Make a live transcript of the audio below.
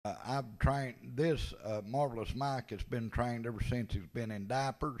I've trained this Marvelous Mike has been trained ever since he's been in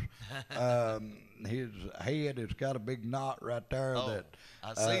diapers. His head has got a big knot right there Oh, that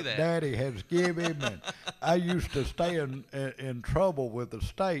I see that. Daddy has given him, and I used to stay in trouble with the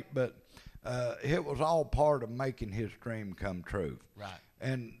state, but it was all part of making his dream come true. Right.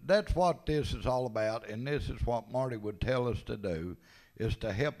 And that's what this is all about, and this is what Marty would tell us to do, is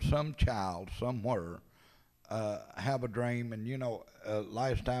to help some child somewhere have a dream. And,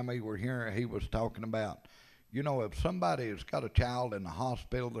 last time we were here, he was talking about, if somebody has got a child in the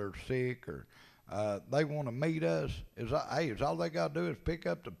hospital, they're sick, or they want to meet us, is all they got to do is pick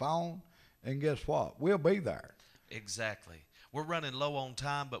up the phone, and guess what? We'll be there. Exactly. We're running low on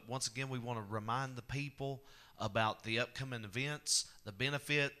time, but once again, we want to remind the people about the upcoming events, the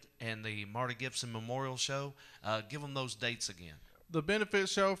benefit, and the Marty Gibson Memorial Show. Give them those dates again. The benefit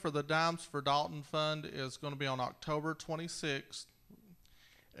show for the Dimes for Dalton Fund is going to be on October 26th,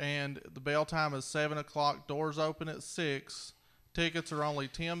 and the bell time is 7 o'clock. Doors open at 6. Tickets are only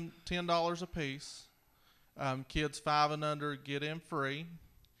 $10 a piece. Kids 5 and under get in free,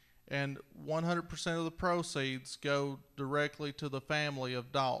 and 100% of the proceeds go directly to the family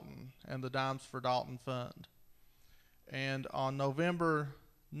of Dalton and the Dimes for Dalton Fund. And on November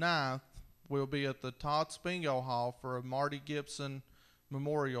 9th, we'll be at the Todd's Bingo Hall for a Marty Gibson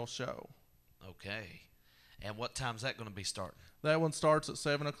Memorial Show. Okay. And what time's that going to be starting? That one starts at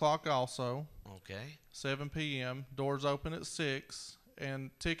 7 o'clock also, Okay. 7 p.m. Doors open at 6,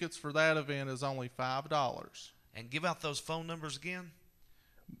 and tickets for that event is only $5. And give out those phone numbers again.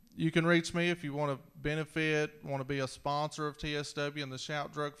 You can reach me if you want to benefit, want to be a sponsor of TSW and the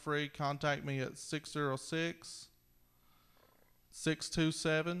Shout Drug Free. Contact me at 606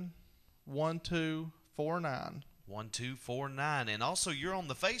 627 1249. 1249. And also, you're on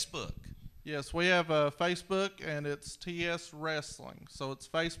the Facebook. Yes, we have a Facebook, and it's TS Wrestling. So it's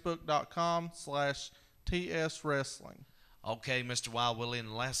facebook.com/TS Wrestling. Okay, Mr. Wild Willie, in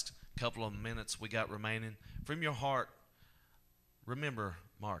the last couple of minutes we got remaining, from your heart, remember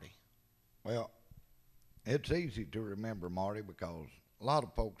Marty. Well, it's easy to remember Marty because a lot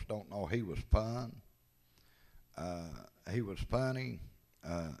of folks don't know he was fun. He was funny.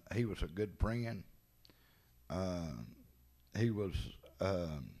 He was a good friend. He was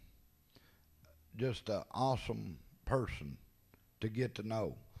just an awesome person to get to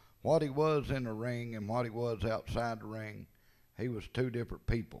know. What he was in the ring and what he was outside the ring, he was two different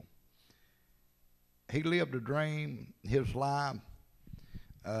people. He lived a dream, his life.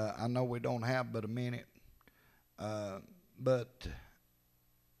 I know we don't have but a minute, but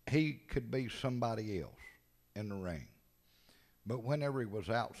he could be somebody else in the ring. But whenever he was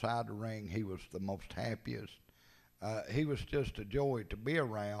outside the ring, he was the most happiest. He was just a joy to be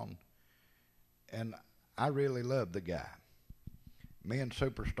around, and I really loved the guy. Me and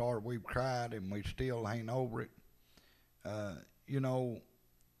Superstar, we've cried, and we still ain't over it,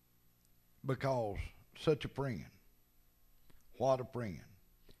 because such a friend. What a friend.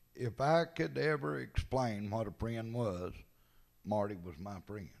 If I could ever explain what a friend was, Marty was my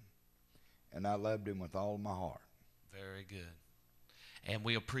friend. And I loved him with all my heart. Very good. And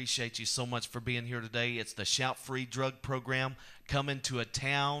we appreciate you so much for being here today. It's the Shout Free Drug Program coming to a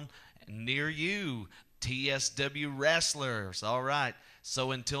town near you. TSW Wrestlers. All right.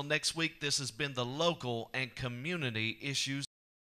 So until next week, this has been the local and community issues